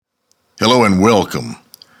Hello and welcome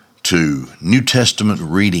to New Testament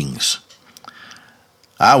readings.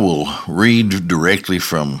 I will read directly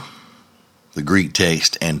from the Greek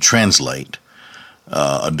text and translate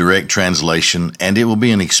a direct translation, and it will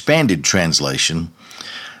be an expanded translation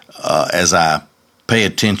as I pay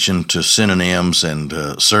attention to synonyms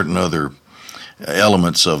and certain other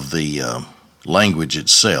elements of the language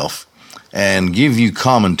itself, and give you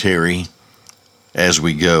commentary as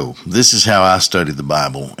we go. This is how I studied the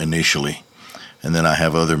Bible initially, and then I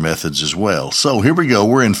have other methods as well. So here we go.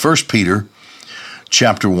 We're in 1 Peter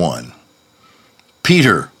chapter 1.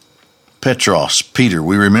 Peter, Petros, Peter,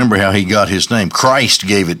 we remember how he got his name. Christ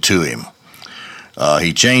gave it to him.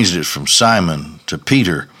 He changed it from Simon to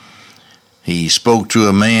Peter. He spoke to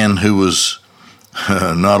a man who was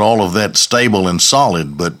not all of that stable and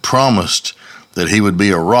solid, but promised that he would be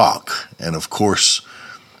a rock. And of course,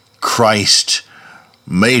 Christ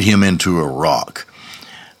made him into a rock.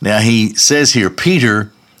 Now he says here,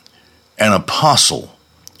 Peter, an apostle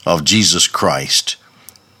of Jesus Christ.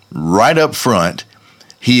 Right up front,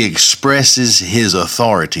 he expresses his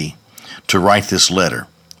authority to write this letter,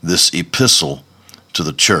 this epistle to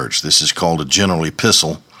the church. This is called a general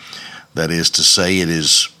epistle. That is to say, it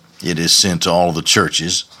is sent to all the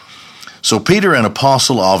churches. So Peter, an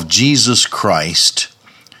apostle of Jesus Christ,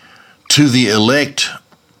 to the elect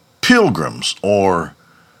pilgrims or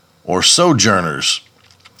sojourners.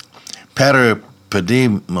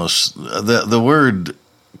 Paterpedimos, the word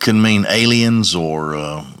can mean aliens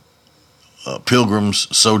or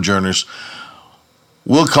pilgrims, sojourners.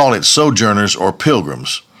 We'll call it sojourners or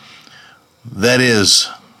pilgrims. That is,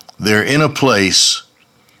 they're in a place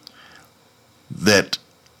that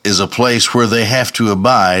is a place where they have to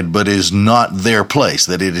abide, but is not their place,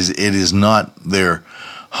 that it is not their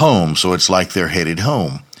home, so it's like they're headed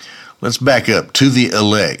home. Let's back up to the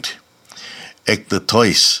elect,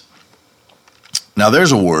 ekthetois. Now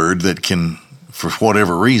there's a word that can, for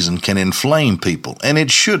whatever reason, can inflame people, and it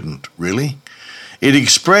shouldn't, really. It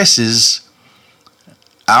expresses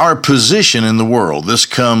our position in the world. This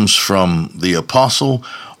comes from the apostle,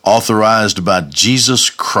 authorized by Jesus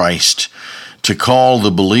Christ, to call the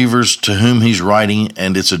believers to whom he's writing,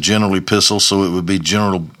 and it's a general epistle, so it would be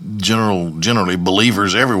generally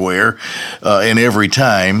believers everywhere and every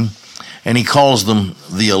time, and he calls them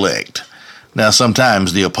the elect. Now,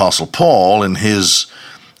 sometimes the Apostle Paul in his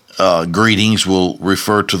greetings will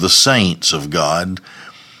refer to the saints of God.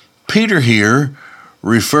 Peter here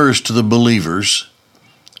refers to the believers,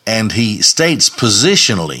 and he states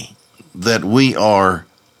positionally that we are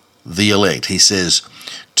the elect. He says,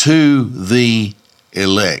 to the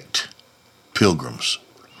elect pilgrims,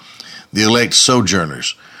 the elect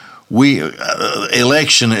sojourners.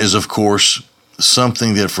 Election is, of course,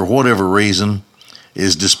 something that for whatever reason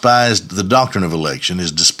is despised. The doctrine of election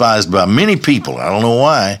is despised by many people. I don't know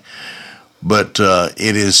why, but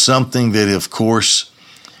it is something that, of course,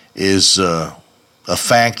 is a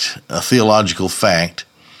fact, a theological fact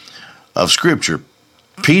of Scripture.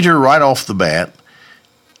 Peter, right off the bat,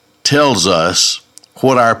 tells us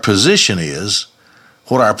what our position is,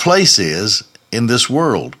 what our place is in this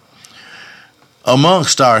world.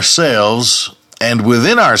 Amongst ourselves, and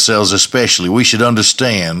within ourselves especially, we should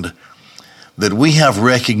understand that we have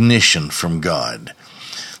recognition from God.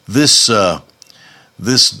 This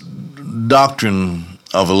doctrine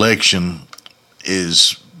of election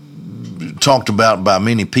is talked about by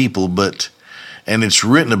many people, and it's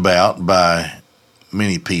written about by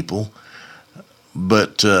many people,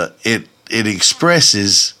 but it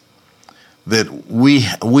expresses that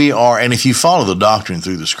we are, and if you follow the doctrine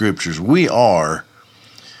through the Scriptures, we are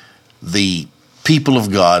the people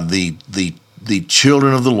of God, the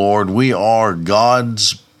children of the Lord. We are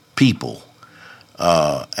God's people.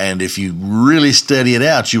 And if you really study it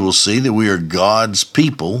out, you will see that we are God's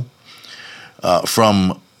people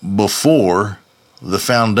from before the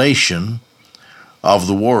foundation of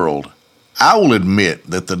the world. I will admit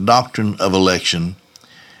that the doctrine of election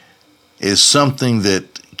is something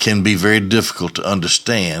that can be very difficult to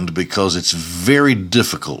understand, because it's very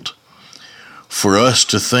difficult for us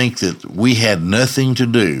to think that we had nothing to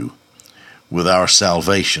do with our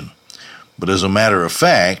salvation. But as a matter of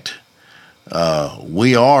fact,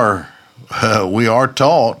 we are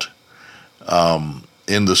taught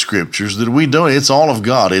in the Scriptures that we don't. It's all of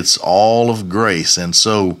God. It's all of grace. And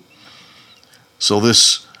so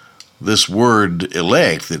this word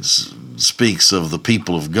elect that speaks of the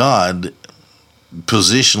people of God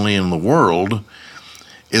positionally in the world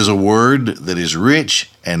is a word that is rich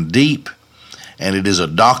and deep, and it is a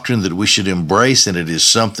doctrine that we should embrace, and it is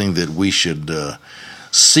something that we should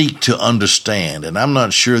seek to understand. And I'm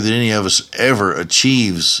not sure that any of us ever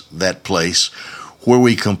achieves that place where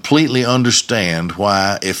we completely understand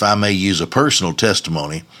why, if I may use a personal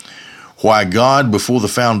testimony, why God, before the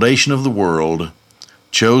foundation of the world,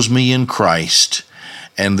 chose me in Christ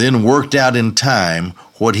and then worked out in time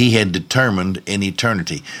what he had determined in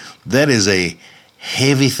eternity. That is a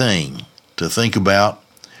heavy thing to think about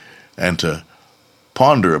and to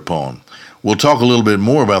ponder upon. We'll talk a little bit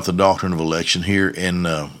more about the doctrine of election here in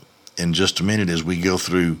just a minute as we go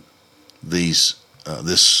through these.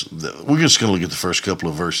 We're just going to look at the first couple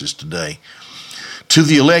of verses today. To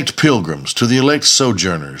the elect pilgrims, to the elect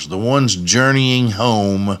sojourners, the ones journeying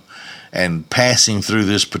home and passing through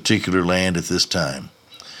this particular land at this time.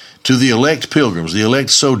 To the elect pilgrims, the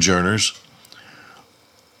elect sojourners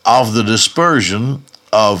of the dispersion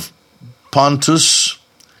of Pontus,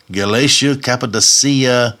 Galatia,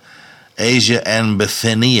 Cappadocia, Asia, and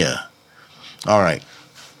Bithynia. All right.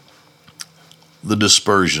 The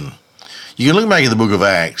dispersion. You can look back at the book of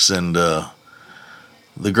Acts, and the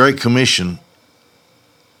Great Commission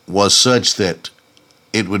was such that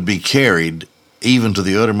it would be carried even to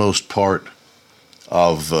the uttermost part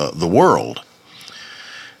of the world.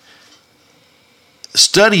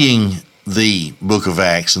 Studying the book of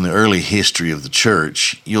Acts and the early history of the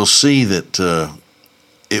church, you'll see that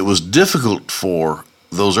it was difficult for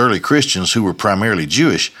those early Christians who were primarily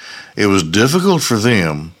Jewish. It was difficult for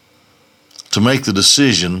them to make the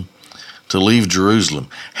decision to leave Jerusalem.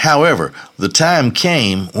 However, the time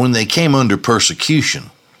came when they came under persecution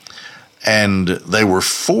and they were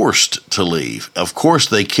forced to leave. Of course,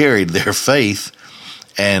 they carried their faith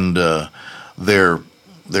and their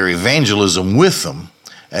evangelism with them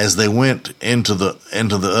as they went into the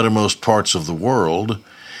uttermost parts of the world.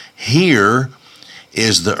 Here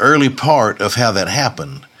is the early part of how that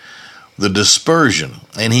happened, the dispersion.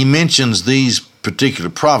 And he mentions these particular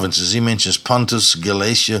provinces. He mentions Pontus,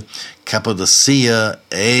 Galatia, Cappadocia,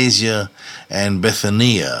 Asia, and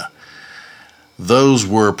Bithynia. Those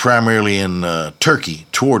were primarily in Turkey,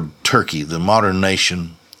 toward Turkey, the modern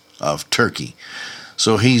nation of Turkey.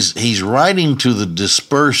 So he's writing to the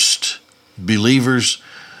dispersed believers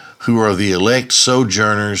who are the elect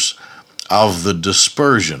sojourners of the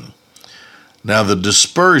dispersion. Now, the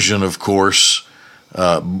dispersion, of course,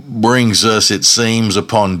 brings us, it seems,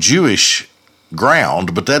 upon Jewish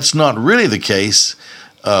ground, but that's not really the case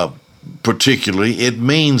particularly. It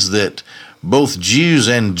means that both Jews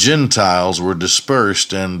and Gentiles were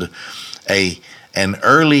dispersed, and an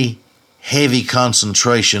early heavy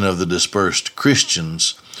concentration of the dispersed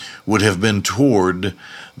Christians would have been toward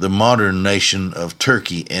the modern nation of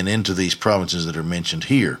Turkey and into these provinces that are mentioned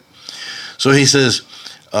here. So he says,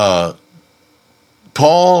 Paul,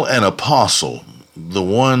 an apostle, the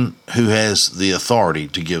one who has the authority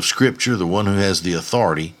to give scripture, the one who has the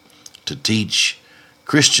authority to teach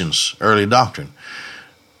Christians early doctrine,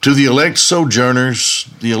 to the elect sojourners,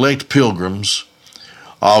 the elect pilgrims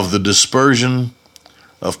of the dispersion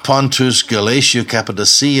of Pontus, Galatia,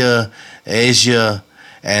 Cappadocia, Asia,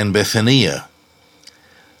 and Bithynia.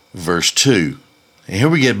 Verse 2. And here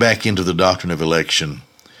we get back into the doctrine of election.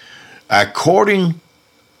 According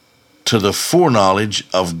to the foreknowledge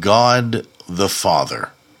of God the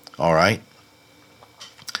Father. All right?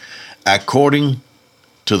 According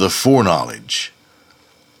to the foreknowledge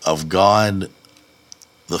of God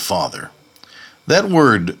the Father. That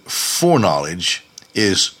word foreknowledge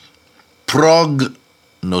is prognosin.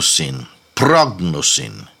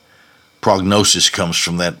 Prognosin. Prognosis comes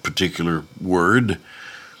from that particular word.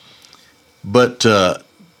 But to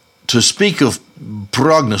speak of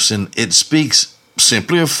prognosin, it speaks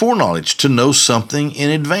simply of foreknowledge, to know something in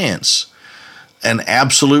advance, an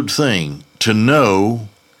absolute thing, to know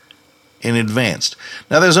in advance.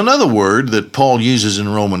 Now, there's another word that Paul uses in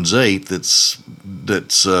Romans 8 that's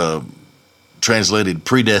translated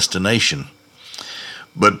predestination.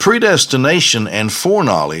 But predestination and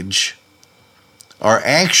foreknowledge are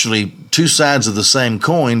actually two sides of the same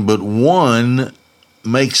coin, but one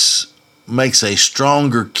makes a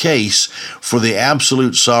stronger case for the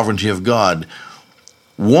absolute sovereignty of God.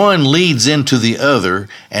 One leads into the other,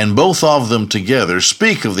 and both of them together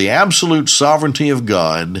speak of the absolute sovereignty of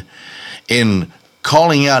God in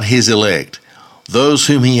calling out his elect, those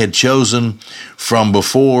whom he had chosen from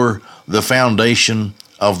before the foundation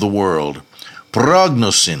of the world.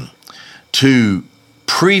 Prognosin, to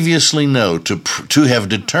previously know, to have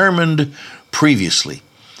determined previously.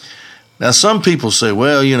 Now, some people say,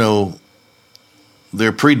 well,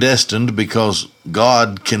 they're predestined because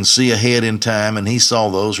God can see ahead in time and he saw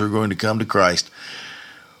those who are going to come to Christ.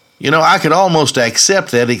 I could almost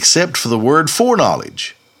accept that except for the word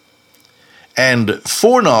foreknowledge. And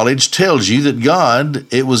foreknowledge tells you that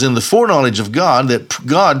it was in the foreknowledge of God that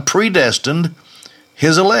God predestined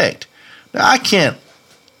his elect. Now, I can't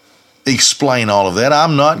explain all of that.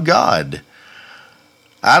 I'm not God.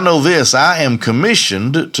 I know this: I am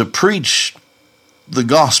commissioned to preach the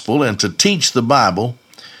gospel and to teach the Bible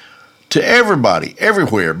to everybody,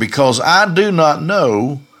 everywhere, because I do not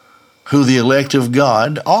know who the elect of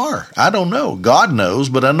God are. I don't know. God knows,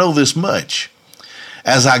 but I know this much.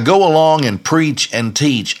 As I go along and preach and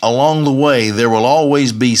teach, along the way, there will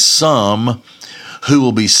always be some who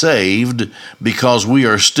will be saved, because we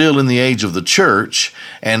are still in the age of the church.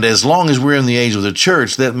 And as long as we're in the age of the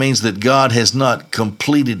church, that means that God has not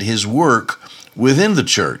completed his work within the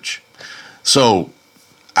church. So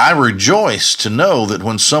I rejoice to know that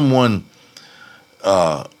when someone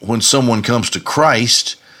comes to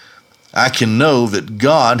Christ, I can know that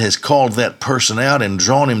God has called that person out and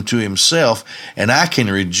drawn him to himself, and I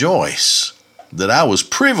can rejoice that I was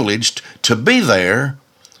privileged to be there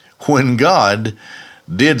when God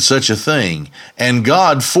did such a thing. And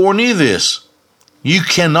God foreknew this. You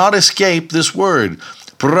cannot escape this word,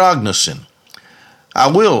 prognosin.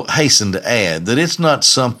 I will hasten to add that it's not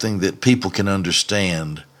something that people can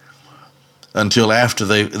understand until after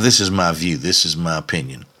this is my view, this is my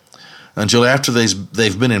opinion, until after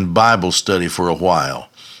they've been in Bible study for a while.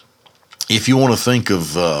 If you want to think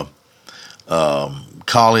of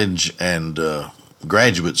college and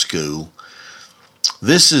graduate school,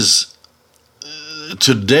 this is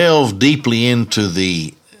to delve deeply into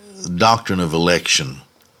the doctrine of election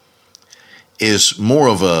is more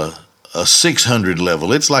of a 600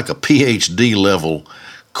 level. It's like a PhD level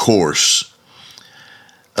course,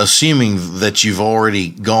 assuming that you've already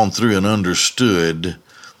gone through and understood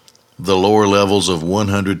the lower levels of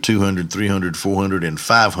 100, 200, 300, 400, and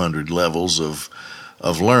 500 levels of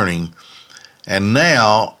learning. And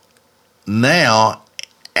now,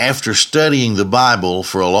 after studying the Bible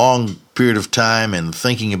for a long period of time and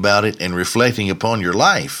thinking about it and reflecting upon your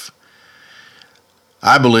life,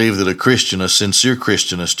 I believe that a Christian, a sincere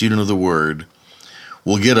Christian, a student of the Word,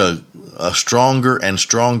 will get a stronger and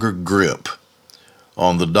stronger grip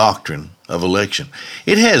on the doctrine of election.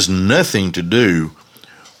 It has nothing to do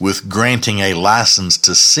with granting a license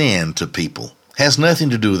to sin to people. It has nothing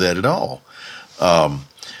to do with that at all.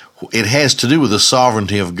 It has to do with the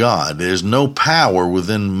sovereignty of God. There's no power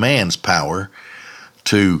within man's power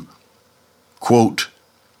to, quote,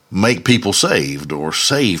 make people saved or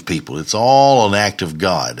save people. It's all an act of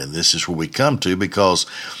God. And this is where we come to, because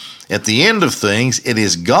at the end of things, it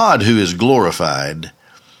is God who is glorified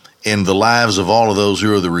in the lives of all of those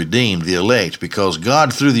who are the redeemed, the elect, because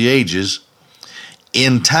God through the ages,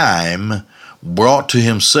 in time, brought to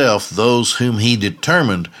himself those whom he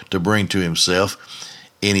determined to bring to himself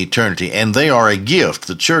in eternity. And they are a gift.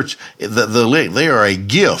 The church, the elect, they are a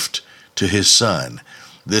gift to his Son.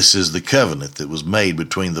 This is the covenant that was made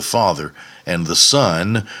between the Father and the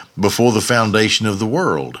Son before the foundation of the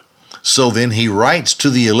world. So then he writes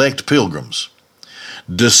to the elect pilgrims,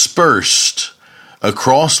 dispersed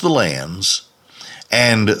across the lands,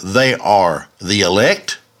 and they are the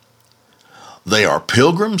elect, they are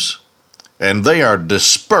pilgrims, and they are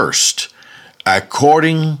dispersed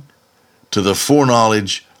according to the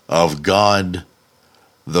foreknowledge of God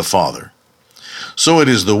the Father. So it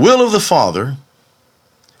is the will of the Father,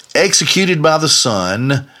 executed by the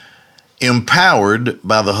Son, empowered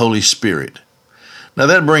by the Holy Spirit. Now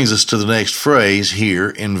that brings us to the next phrase here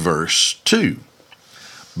in verse 2.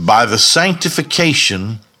 By the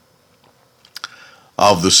sanctification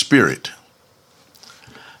of the Spirit.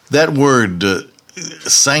 That word, to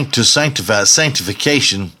sanctify,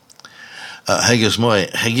 sanctification, in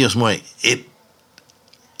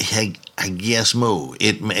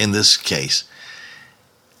this case,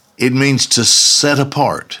 it means to set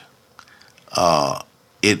apart.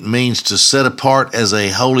 It means to set apart as a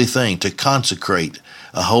holy thing, to consecrate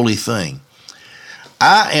a holy thing.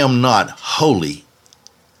 I am not holy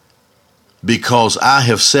because I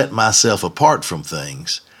have set myself apart from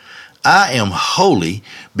things. I am holy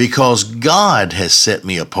because God has set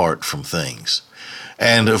me apart from things.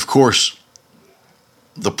 And of course,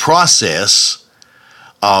 the process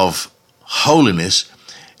of holiness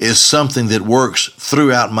is something that works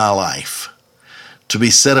throughout my life. To be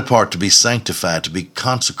set apart, to be sanctified, to be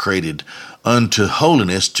consecrated unto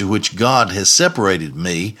holiness to which God has separated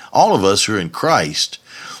me, all of us who are in Christ.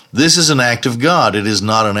 This is an act of God. It is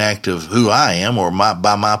not an act of who I am or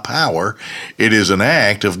by my power. It is an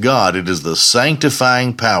act of God. It is the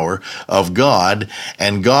sanctifying power of God,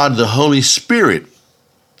 and God the Holy Spirit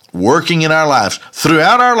working in our lives,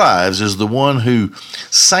 throughout our lives, is the one who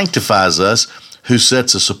sanctifies us, who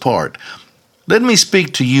sets us apart. Let me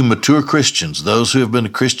speak to you mature Christians, those who have been a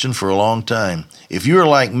Christian for a long time. If you're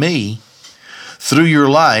like me, through your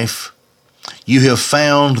life, you have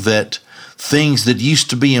found that things that used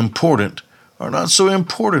to be important are not so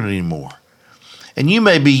important anymore. And you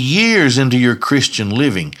may be years into your Christian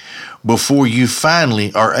living before you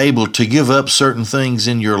finally are able to give up certain things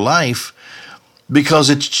in your life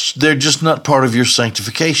because they're just not part of your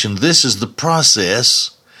sanctification. This is the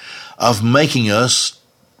process of making us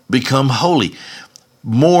become holy,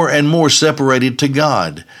 more and more separated to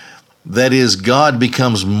God. That is, God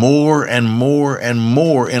becomes more and more and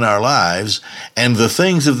more in our lives, and the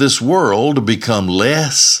things of this world become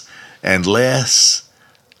less and less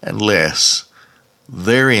and less.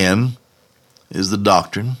 Therein is the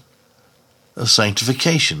doctrine of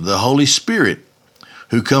sanctification. The Holy Spirit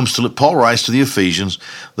who comes to, Paul writes to the Ephesians,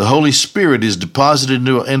 the Holy Spirit is deposited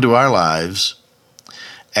into our lives,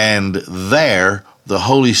 and there the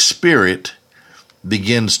Holy Spirit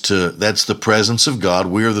begins to, that's the presence of God.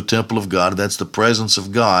 We are the temple of God. That's the presence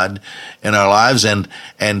of God in our lives. And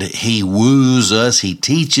He woos us. He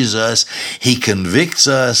teaches us. He convicts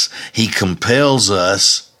us. He compels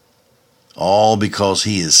us, all because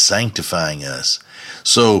He is sanctifying us.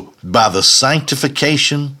 So by the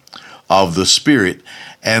sanctification of the Spirit,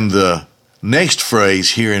 and the next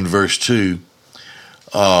phrase here in verse 2,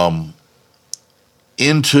 the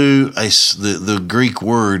Greek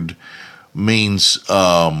word means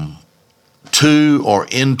to or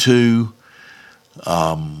into.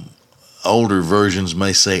 Older versions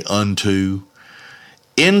may say unto.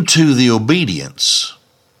 Into the obedience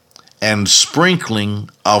and sprinkling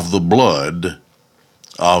of the blood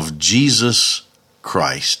of Jesus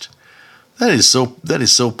Christ. That is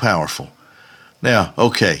so powerful. Now,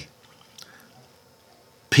 okay,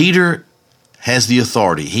 Peter has the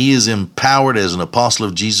authority. He is empowered as an apostle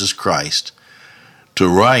of Jesus Christ to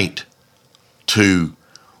write to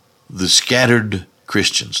the scattered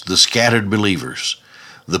Christians, the scattered believers,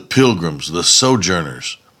 the pilgrims, the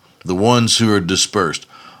sojourners, the ones who are dispersed,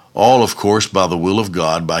 all, of course, by the will of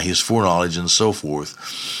God, by His foreknowledge and so forth.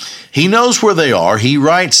 He knows where they are. He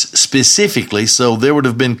writes specifically, so there would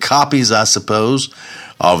have been copies, I suppose,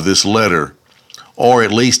 of this letter, or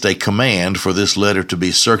at least a command for this letter to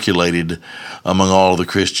be circulated among all of the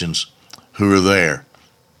Christians who are there.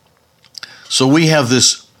 So we have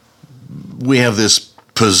this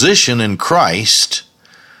position in Christ,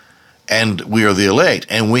 and we are the elect,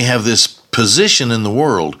 and we have this position in the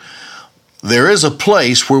world. There is a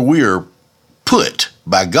place where we are put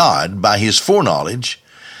by God, by His foreknowledge,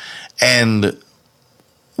 and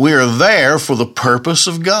we are there for the purpose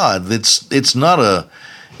of God. It's not a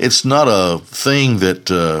thing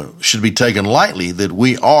that should be taken lightly, that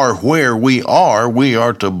we are where we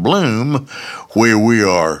are to bloom where we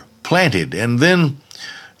are planted. And then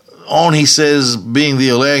on he says, being the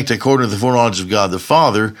elect according to the foreknowledge of God the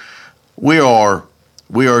Father, we are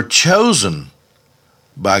chosen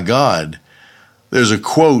by God. There's a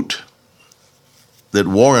quote that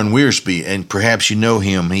Warren Wiersbe, and perhaps you know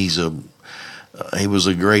him, he was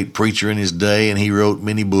a great preacher in his day, and he wrote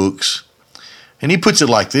many books. And he puts it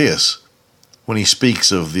like this when he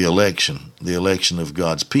speaks of the election of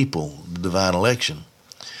God's people, the divine election.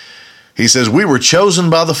 He says, "We were chosen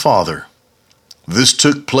by the Father. This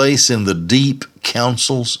took place in the deep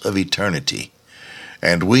counsels of eternity,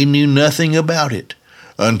 and we knew nothing about it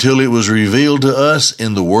until it was revealed to us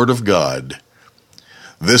in the Word of God.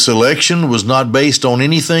 This election was not based on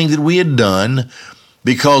anything that we had done,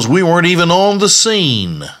 because we weren't even on the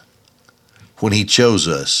scene when He chose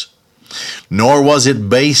us. Nor was it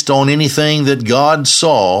based on anything that God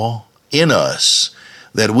saw in us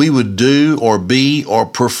that we would do or be or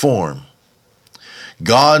perform.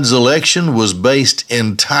 God's election was based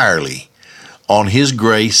entirely on His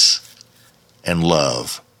grace and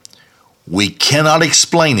love. We cannot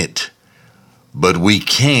explain it, but we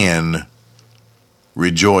can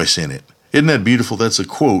rejoice in it." Isn't that beautiful? That's a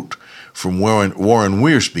quote from Warren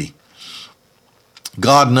Wiersbe.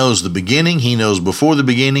 God knows the beginning. He knows before the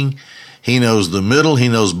beginning. He knows the middle. He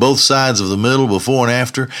knows both sides of the middle, before and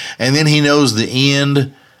after. And then He knows the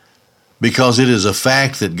end, because it is a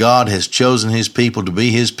fact that God has chosen His people to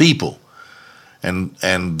be His people. And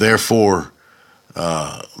therefore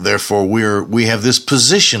we have this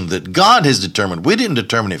position that God has determined. We didn't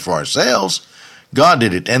determine it for ourselves. God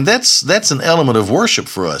did it. And that's an element of worship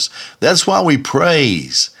for us. That's why we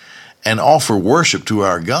praise and offer worship to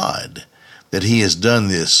our God, that He has done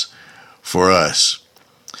this for us.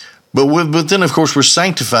 But then, of course, we're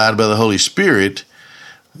sanctified by the Holy Spirit.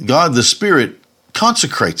 God, the Spirit,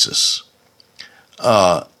 consecrates us.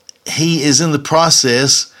 He is in the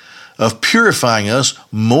process of purifying us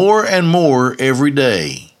more and more every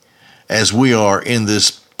day as we are in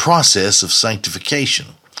this process of sanctification.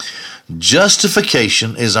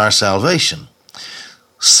 Justification is our salvation.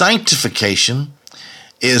 Sanctification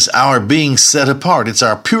is our being set apart. It's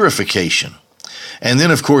our purification. And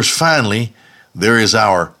then, of course, finally, there is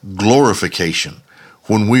our glorification,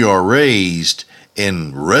 when we are raised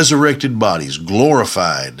in resurrected bodies,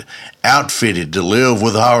 glorified, outfitted to live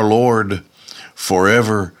with our Lord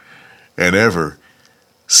forever and ever,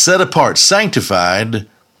 set apart, sanctified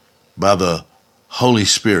by the Holy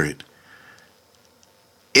Spirit.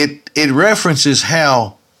 It references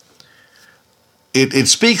how, it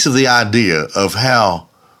speaks of the idea of how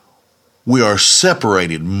we are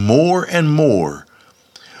separated more and more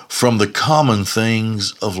from the common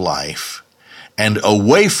things of life and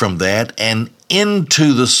away from that and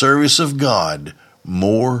into the service of God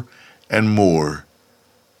more and more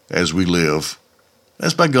as we live.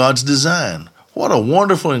 That's by God's design. What a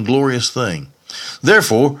wonderful and glorious thing.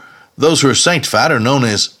 Therefore, those who are sanctified are known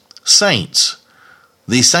as saints.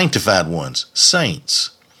 The sanctified ones,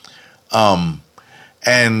 saints. And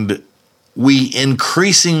we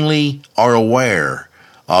increasingly are aware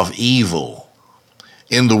of evil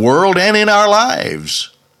in the world and in our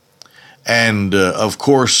lives. And of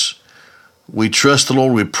course, we trust the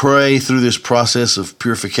Lord. We pray through this process of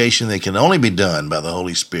purification that can only be done by the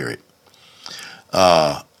Holy Spirit.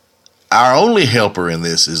 Our only helper in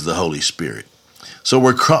this is the Holy Spirit. So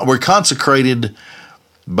we're consecrated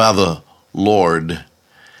by the Lord.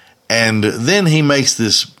 And then he makes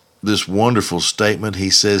this wonderful statement. He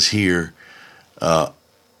says here,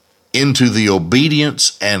 into the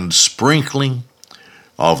obedience and sprinkling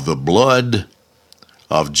of the blood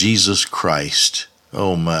of Jesus Christ.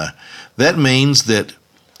 Oh my. That means that,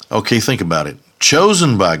 okay, think about it.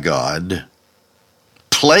 Chosen by God,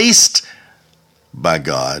 placed by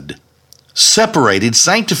God, separated,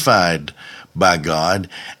 sanctified by God,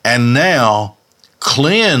 and now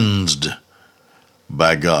cleansed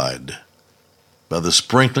by God, by the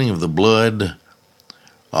sprinkling of the blood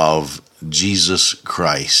of Jesus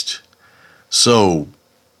Christ. So,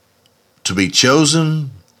 to be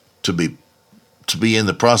chosen, to be in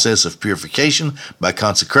the process of purification by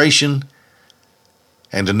consecration,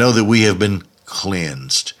 and to know that we have been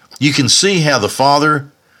cleansed. You can see how the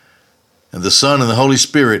Father and the Son and the Holy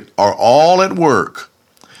Spirit are all at work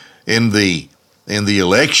in the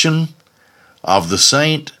election of the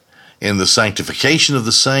saint, in the sanctification of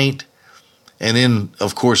the saint, and in,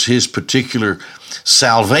 of course, his particular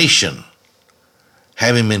salvation,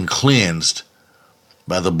 having been cleansed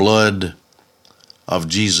by the blood of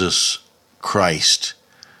Jesus Christ.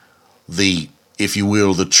 The, if you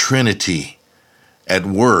will, the Trinity at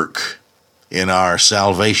work in our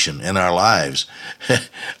salvation, in our lives.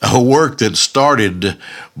 A work that started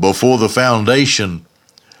before the foundation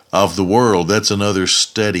of the world. That's another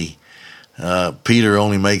study. Peter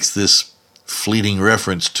only makes this fleeting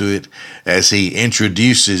reference to it as he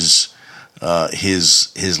introduces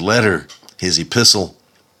his letter, his epistle,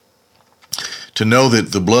 to know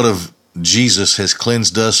that the blood of Jesus has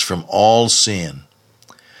cleansed us from all sin,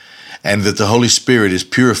 and that the Holy Spirit is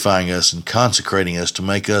purifying us and consecrating us to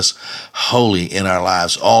make us holy in our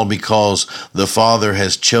lives, all because the Father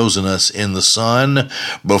has chosen us in the Son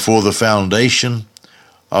before the foundation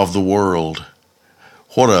of the world.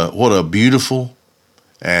 What a beautiful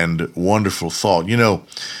and wonderful thought. You know,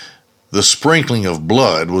 the sprinkling of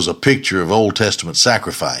blood was a picture of Old Testament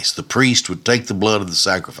sacrifice. The priest would take the blood of the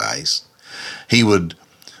sacrifice. He would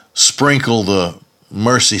sprinkle the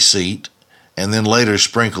mercy seat, and then later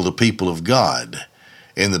sprinkle the people of God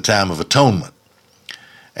in the time of atonement.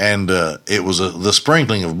 And it was the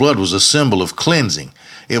sprinkling of blood was a symbol of cleansing.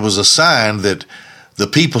 It was a sign that the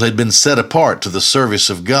people had been set apart to the service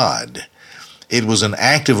of God. It was an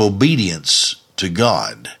act of obedience to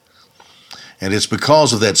God. And it's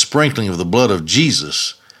because of that sprinkling of the blood of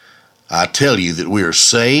Jesus, I tell you, that we are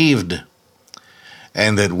saved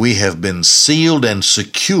and that we have been sealed and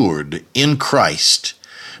secured in Christ,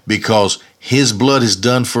 because his blood has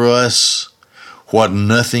done for us what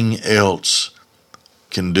nothing else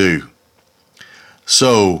can do.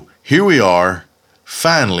 So here we are,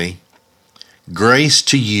 finally, grace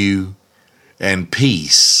to you and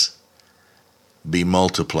peace be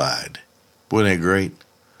multiplied. Wasn't that great?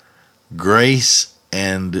 Grace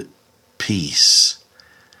and peace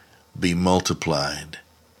be multiplied.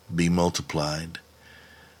 Be multiplied.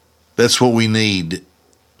 That's what we need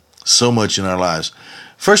so much in our lives.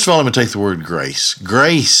 First of all, let me take the word grace.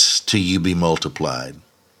 Grace to you be multiplied.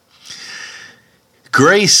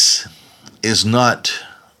 Grace is not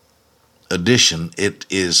addition, it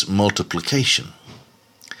is multiplication.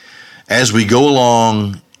 As we go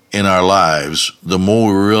along in our lives, the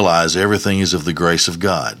more we realize everything is of the grace of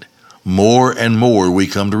God. More and more we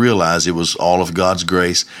come to realize it was all of God's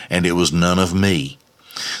grace and it was none of me.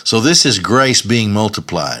 So this is grace being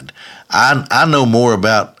multiplied. I know more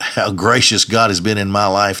about how gracious God has been in my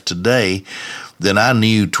life today than I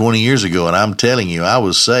knew 20 years ago. And I'm telling you, I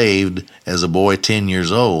was saved as a boy 10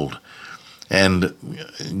 years old. And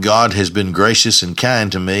God has been gracious and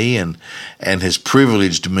kind to me and has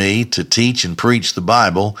privileged me to teach and preach the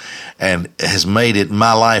Bible and has made it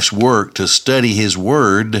my life's work to study His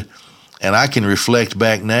Word. And I can reflect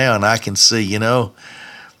back now and I can see,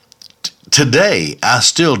 today I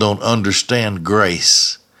still don't understand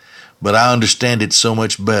grace, but I understand it so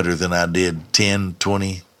much better than I did 10,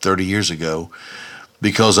 20, 30 years ago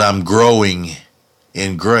because I'm growing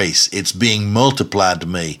in grace. It's being multiplied to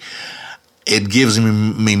me. It gives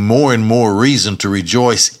me more and more reason to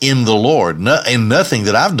rejoice in the Lord, in nothing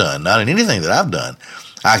that I've done, not in anything that I've done.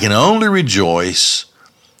 I can only rejoice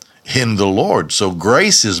in the Lord. So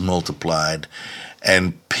grace is multiplied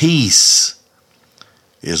and peace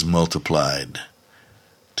is multiplied.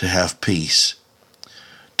 To have peace.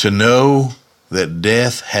 To know that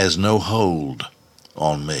death has no hold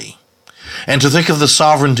on me. And to think of the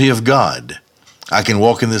sovereignty of God. I can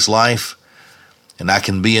walk in this life and I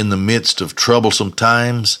can be in the midst of troublesome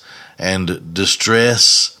times and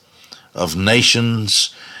distress of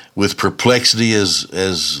nations with perplexity, as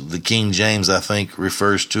the King James, I think,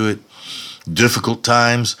 refers to it. Difficult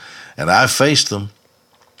times, and I've faced them.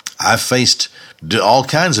 I've faced all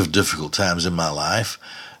kinds of difficult times in my life.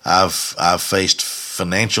 I've faced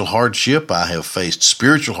financial hardship. I have faced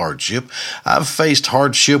spiritual hardship. I've faced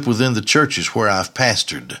hardship within the churches where I've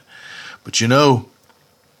pastored. But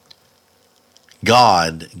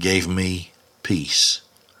God gave me peace.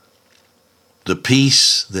 The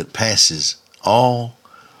peace that passes all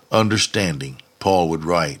understanding, Paul would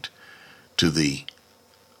write to the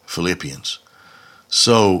Philippians.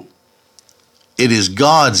 So it is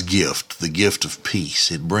God's gift, the gift of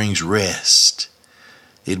peace. It brings rest.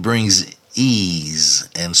 It brings ease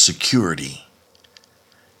and security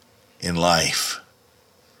in life.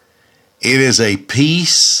 It is a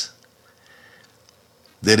peace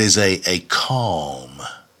that is a calm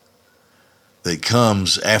that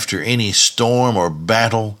comes after any storm or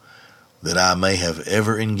battle that I may have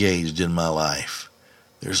ever engaged in my life.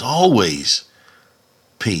 There's always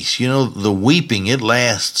peace. The weeping, it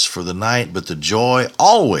lasts for the night, but the joy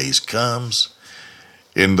always comes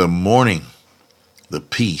in the morning. The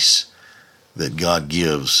peace that God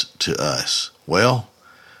gives to us. Well,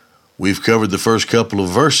 we've covered the first couple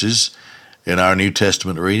of verses in our New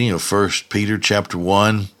Testament reading of 1 Peter chapter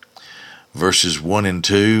 1, verses 1 and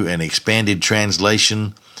 2, an expanded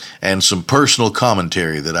translation, and some personal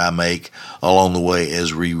commentary that I make along the way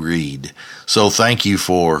as we read. So thank you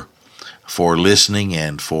for listening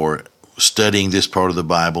and for studying this part of the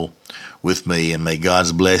Bible with me, and may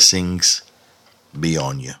God's blessings be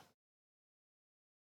on you.